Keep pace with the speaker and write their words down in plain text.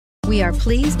We are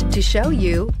pleased to show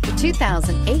you the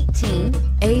 2018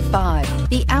 A5.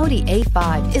 The Audi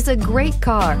A5 is a great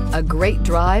car, a great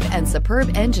drive, and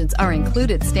superb engines are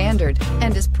included standard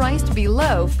and is priced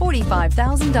below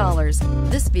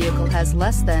 $45,000. This vehicle has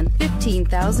less than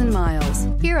 15,000 miles.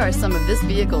 Here are some of this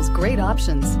vehicle's great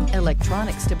options: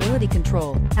 electronic stability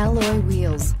control, alloy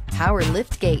wheels, power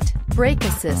liftgate, brake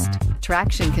assist,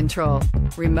 traction control,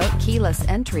 remote keyless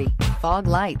entry, fog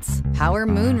lights, power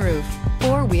moonroof,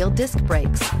 four-wheel disc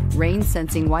brakes, rain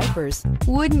sensing wipers.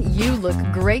 Wouldn't you look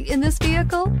great in this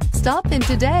vehicle? Stop in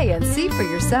today and see for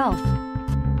yourself.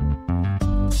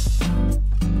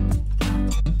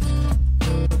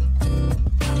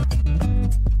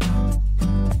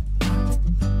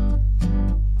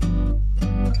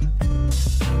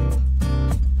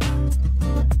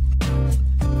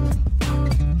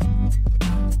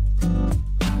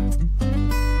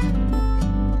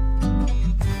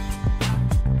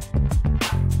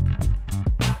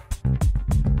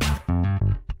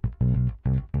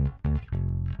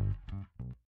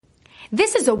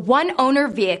 This is a one-owner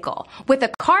vehicle with a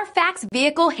CARFAX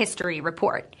Vehicle History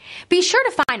Report. Be sure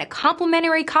to find a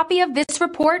complimentary copy of this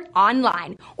report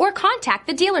online or contact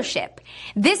the dealership.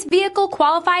 This vehicle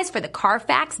qualifies for the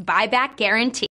CARFAX Buyback Guarantee.